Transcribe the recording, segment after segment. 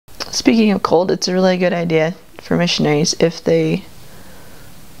Speaking of cold, it's a really good idea for missionaries is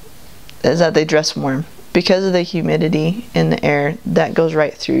that they dress warm. Because of the humidity in the air, that goes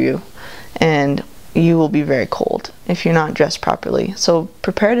right through you, and you will be very cold if you're not dressed properly. So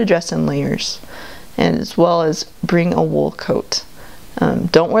prepare to dress in layers, and as well as bring a wool coat.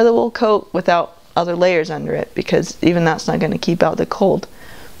 Don't wear the wool coat without other layers under it, because even that's not going to keep out the cold,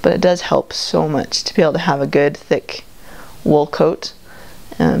 but it does help so much to be able to have a good thick wool coat.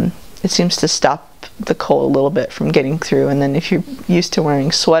 It seems to stop the cold a little bit from getting through, and then if you're used to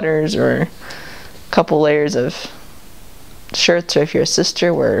wearing sweaters or a couple layers of shirts, or if you're a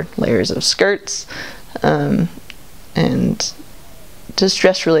sister, wear layers of skirts, and just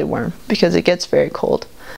dress really warm because it gets very cold.